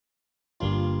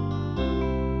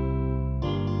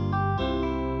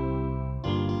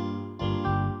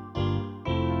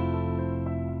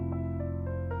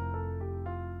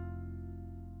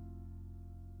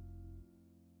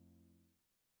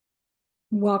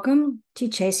Welcome to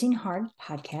Chasing Hard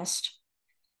podcast,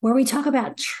 where we talk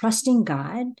about trusting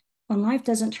God when life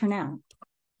doesn't turn out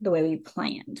the way we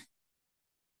planned.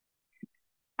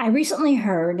 I recently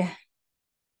heard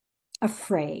a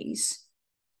phrase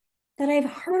that I've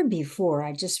heard before.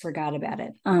 I just forgot about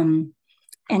it. And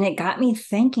it got me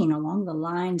thinking along the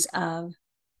lines of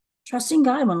trusting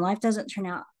God when life doesn't turn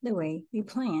out the way we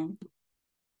plan.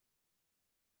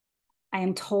 I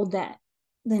am told that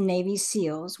the Navy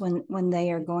SEALs, when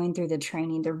they are going through the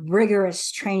training, the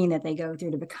rigorous training that they go through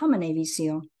to become a Navy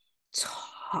SEAL, it's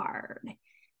hard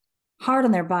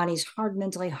on their bodies, hard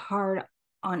mentally, hard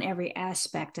on every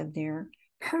aspect of their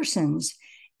persons.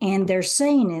 And their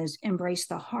saying is embrace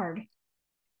the hard.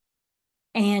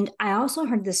 And I also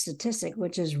heard this statistic,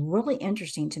 which is really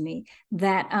interesting to me,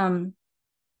 that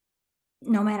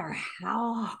no matter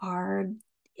how hard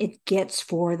it gets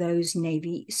for those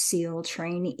Navy SEAL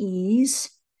trainees,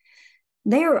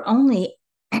 they are only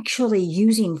actually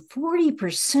using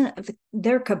 40% of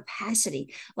their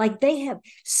capacity. Like they have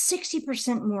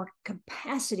 60% more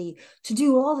capacity to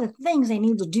do all the things they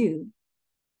need to do,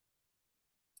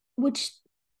 which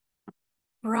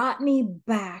brought me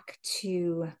back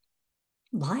to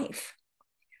life,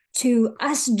 to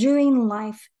us doing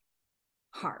life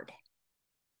hard.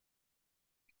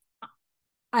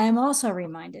 I am also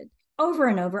reminded over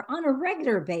and over on a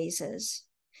regular basis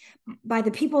by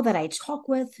the people that I talk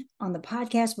with on the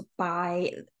podcast,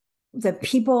 by the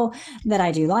people that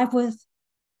I do life with.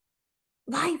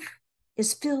 Life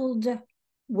is filled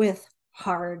with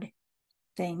hard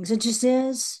things. It just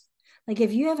is. Like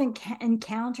if you haven't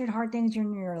encountered hard things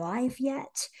in your life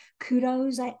yet,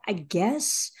 kudos, I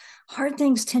guess. Hard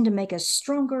things tend to make us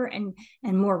stronger and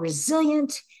more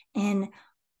resilient and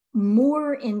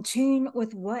more in tune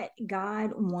with what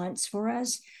God wants for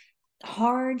us.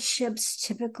 Hardships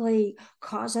typically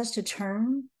cause us to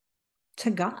turn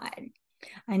to God.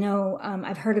 I know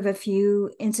I've heard of a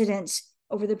few incidents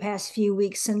over the past few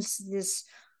weeks since this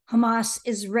Hamas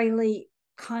Israeli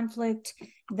conflict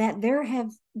that there have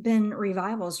been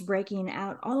revivals breaking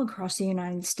out all across the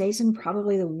United States and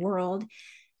probably the world.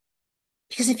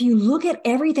 Because if you look at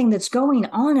everything that's going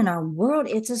on in our world,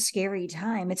 it's a scary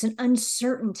time. It's an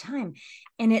uncertain time.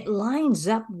 And it lines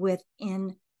up with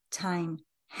end time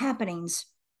happenings.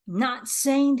 Not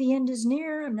saying the end is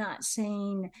near. I'm not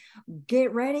saying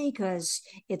get ready because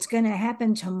it's going to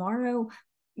happen tomorrow.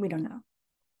 We don't know.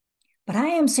 But I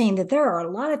am saying that there are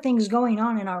a lot of things going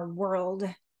on in our world,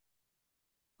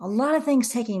 a lot of things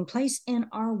taking place in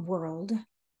our world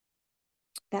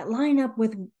that line up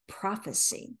with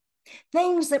prophecy.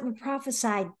 Things that were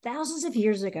prophesied thousands of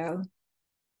years ago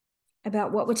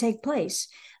about what would take place.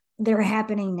 They're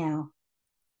happening now.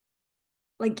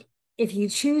 Like if you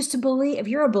choose to believe, if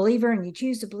you're a believer and you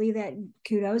choose to believe that,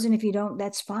 kudos. And if you don't,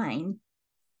 that's fine.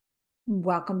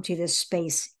 Welcome to this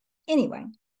space anyway.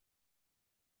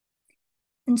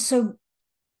 And so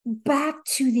back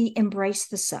to the embrace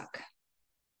the suck.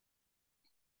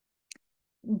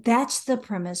 That's the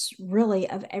premise really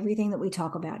of everything that we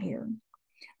talk about here.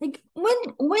 Like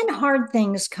when hard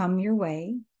things come your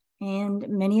way, and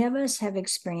many of us have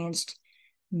experienced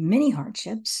many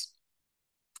hardships,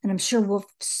 and I'm sure we'll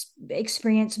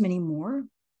experience many more.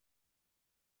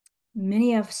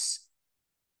 Many of us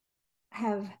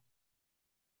have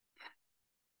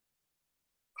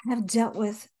dealt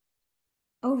with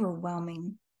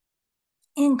overwhelming,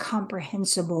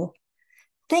 incomprehensible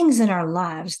things in our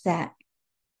lives that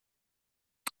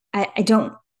I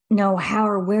don't know how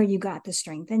or where you got the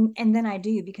strength. And then I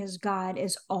do, because God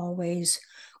is always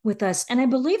with us. And I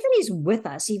believe that he's with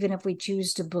us, even if we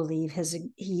choose to believe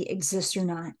he exists or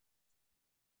not.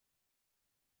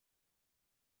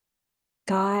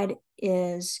 God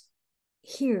is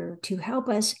here to help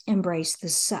us embrace the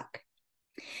suck.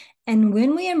 And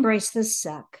when we embrace the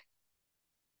suck,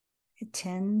 it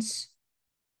tends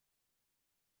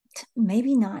to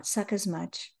maybe not suck as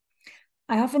much.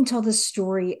 I often tell the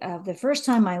story of the first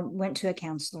time I went to a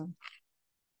counselor.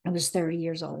 I was 30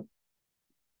 years old.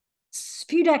 It's a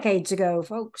few decades ago,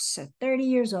 folks, 30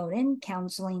 years old in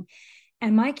counseling.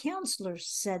 And my counselor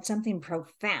said something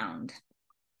profound.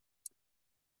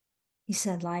 He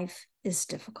said, life is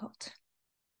difficult.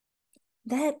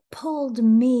 That pulled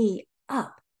me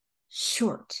up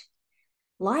short.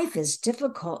 Life is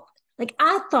difficult. Like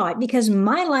I thought, because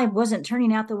my life wasn't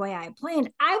turning out the way I planned,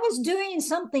 I was doing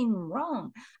something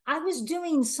wrong. I was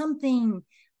doing something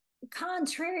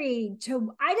contrary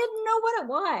to, I didn't know what it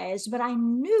was, but I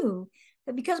knew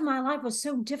that because my life was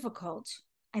so difficult,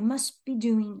 I must be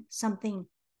doing something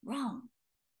wrong.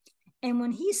 And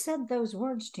when he said those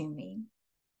words to me,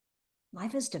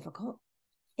 life is difficult,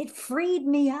 It freed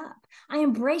me up. I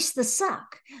embraced the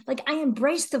suck. Like I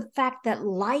embraced the fact that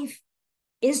life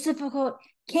is difficult,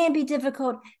 can be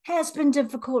difficult, has been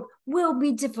difficult, will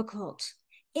be difficult.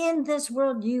 In this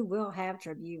world, you will have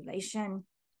tribulation.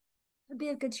 But be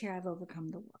of good cheer, I've overcome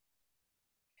the world.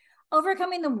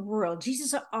 Overcoming the world,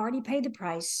 Jesus already paid the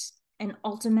price, and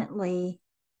ultimately,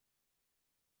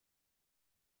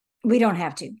 we don't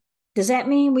have to. Does that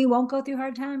mean we won't go through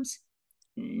hard times?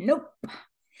 Nope.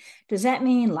 Does that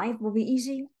mean life will be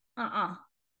easy?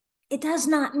 It does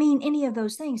not mean any of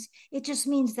those things. It just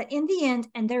means that in the end,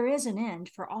 and there is an end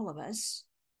for all of us,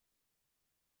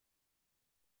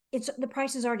 it's the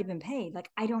price has already been paid. Like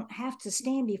I don't have to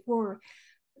stand before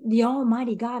the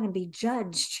Almighty God and be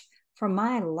judged for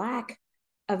my lack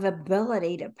of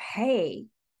ability to pay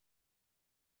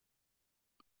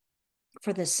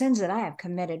for the sins that I have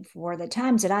committed, for the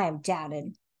times that I have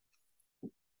doubted.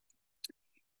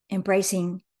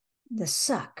 Embracing the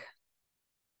suck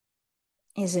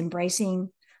is embracing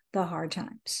the hard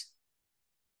times.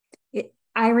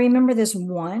 I remember this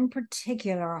one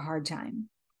particular hard time.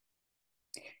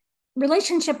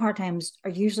 Relationship hard times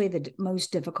are usually the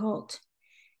most difficult.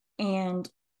 And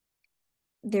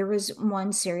there was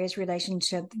one serious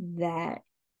relationship that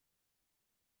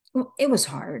it was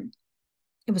hard.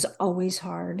 It was always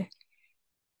hard.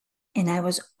 And I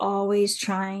was always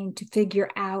trying to figure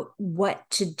out what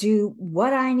to do,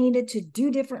 what I needed to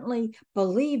do differently,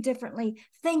 believe differently,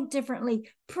 think differently,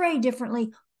 pray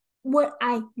differently, what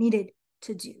I needed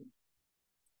to do.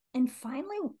 And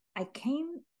finally, I came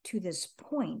to this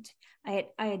point. I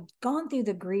had gone through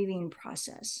the grieving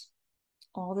process,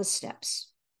 all the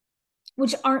steps,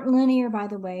 which aren't linear, by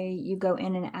the way. You go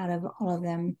in and out of all of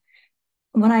them.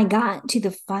 When I got to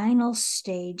the final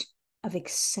stage of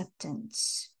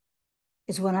acceptance,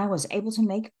 is when I was able to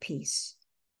make peace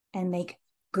and make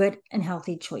good and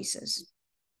healthy choices.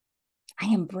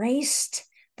 I embraced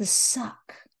the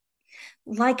suck.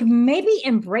 Like maybe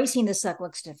embracing the suck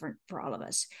looks different for all of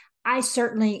us. I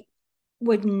certainly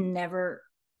would never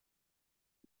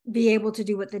be able to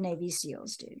do what the Navy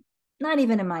SEALs do, not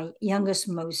even in my youngest,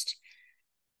 most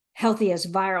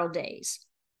healthiest viral days.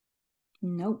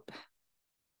 Nope.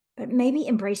 But maybe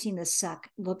embracing the suck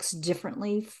looks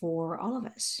differently for all of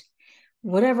us.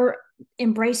 Whatever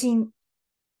embracing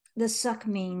the suck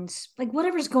means, like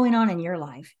whatever's going on in your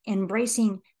life,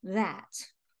 embracing that.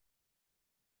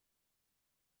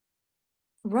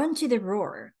 Run to the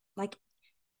roar, like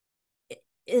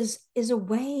is a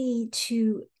way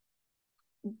to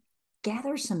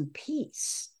gather some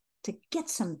peace, to get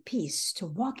some peace, to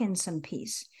walk in some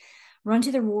peace. Run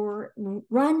to the roar.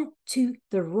 Run to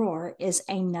the roar is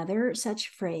another such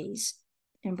phrase.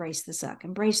 Embrace the suck,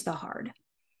 embrace the hard.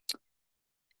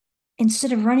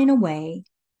 Instead of running away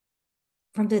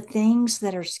from the things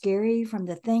that are scary, from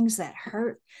the things that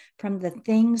hurt, from the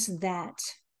things that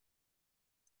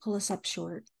pull us up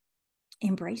short,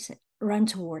 embrace it, run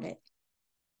toward it.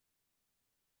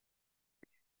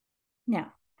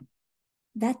 Now,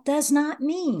 that does not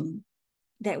mean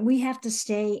that we have to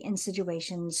stay in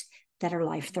situations that are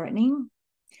life-threatening.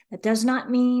 That does not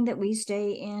mean that we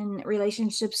stay in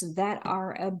relationships that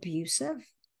are abusive.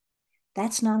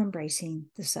 That's not embracing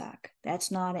the suck.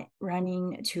 That's not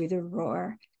running to the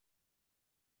roar.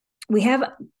 We have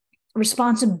a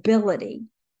responsibility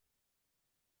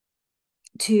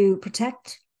to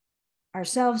protect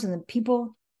ourselves and the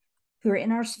people who are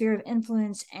in our sphere of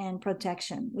influence and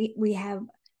protection. We have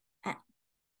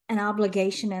an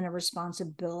obligation and a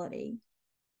responsibility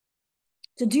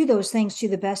to do those things to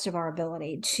the best of our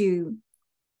ability, to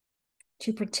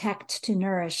protect, to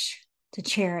nourish, to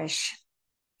cherish.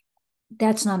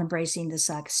 That's not embracing the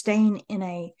suck. Staying in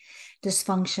a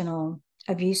dysfunctional,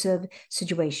 abusive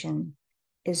situation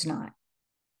is not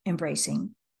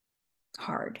embracing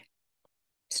hard.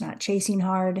 It's not chasing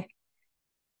hard.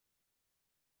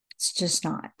 It's just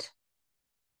not.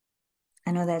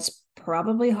 I know that's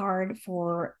probably hard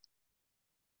for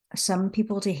some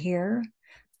people to hear.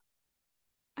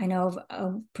 I know of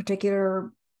a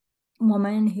particular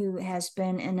woman who has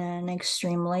been in an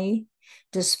extremely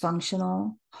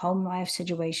dysfunctional home life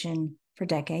situation for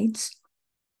decades.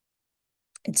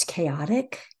 It's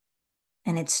chaotic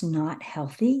and it's not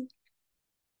healthy.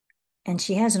 And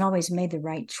she hasn't always made the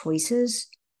right choices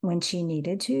when she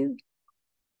needed to.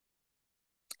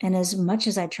 And as much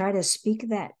as I try to speak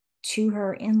that to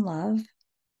her in love,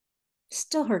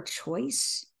 still her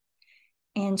choice.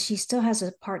 And she still has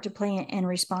a part to play and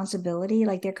responsibility.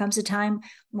 Like there comes a time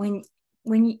when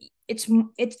it's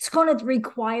going to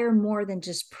require more than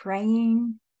just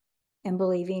praying and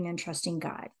believing and trusting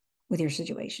God with your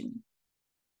situation.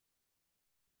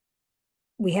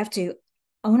 We have to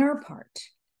own our part,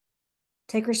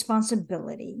 take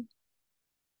responsibility,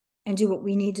 and do what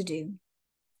we need to do,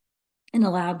 and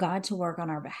allow God to work on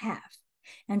our behalf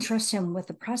and trust Him with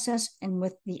the process and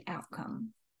with the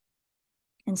outcome.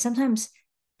 And sometimes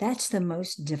that's the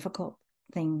most difficult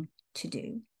thing to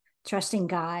do, trusting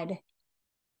God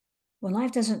when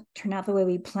life doesn't turn out the way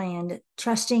we planned,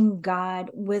 trusting God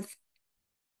with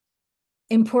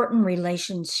important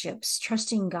relationships,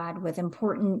 trusting God with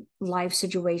important life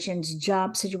situations,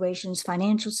 job situations,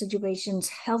 financial situations,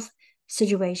 health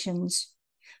situations,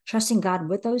 trusting God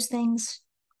with those things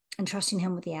and trusting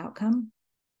Him with the outcome.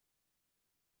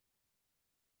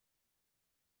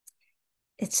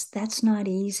 That's not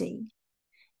easy.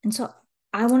 And so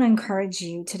I want to encourage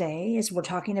you today, as we're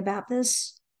talking about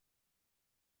this,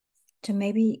 to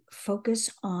maybe focus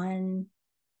on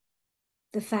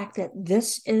the fact that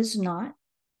this is not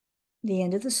the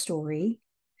end of the story.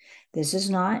 This is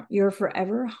not your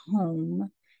forever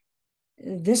home.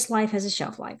 This life has a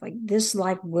shelf life. Like, this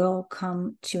life will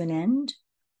come to an end.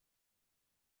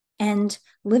 And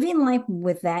living life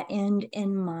with that end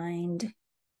in mind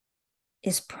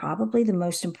is probably the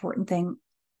most important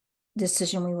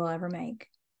decision we will ever make.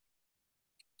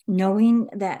 Knowing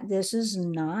that this is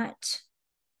not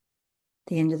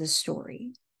the end of the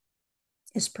story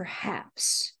is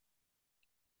perhaps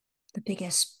the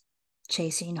biggest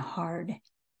chasing hard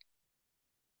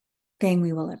thing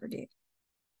we will ever do.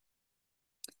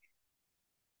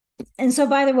 And so,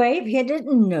 by the way, if you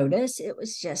didn't notice, it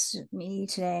was just me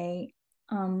today.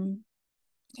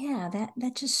 Yeah,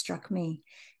 that just struck me.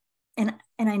 And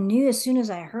I knew as soon as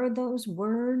I heard those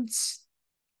words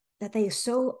that they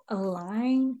so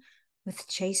align with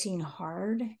chasing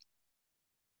hard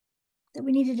that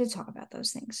we needed to talk about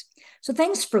those things. So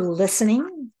thanks for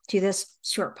listening to this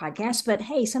short podcast. But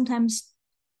hey, sometimes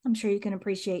I'm sure you can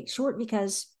appreciate short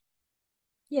because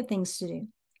you have things to do.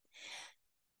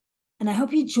 And I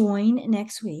hope you join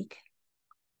next week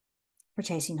for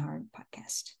Chasing Hard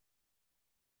podcast.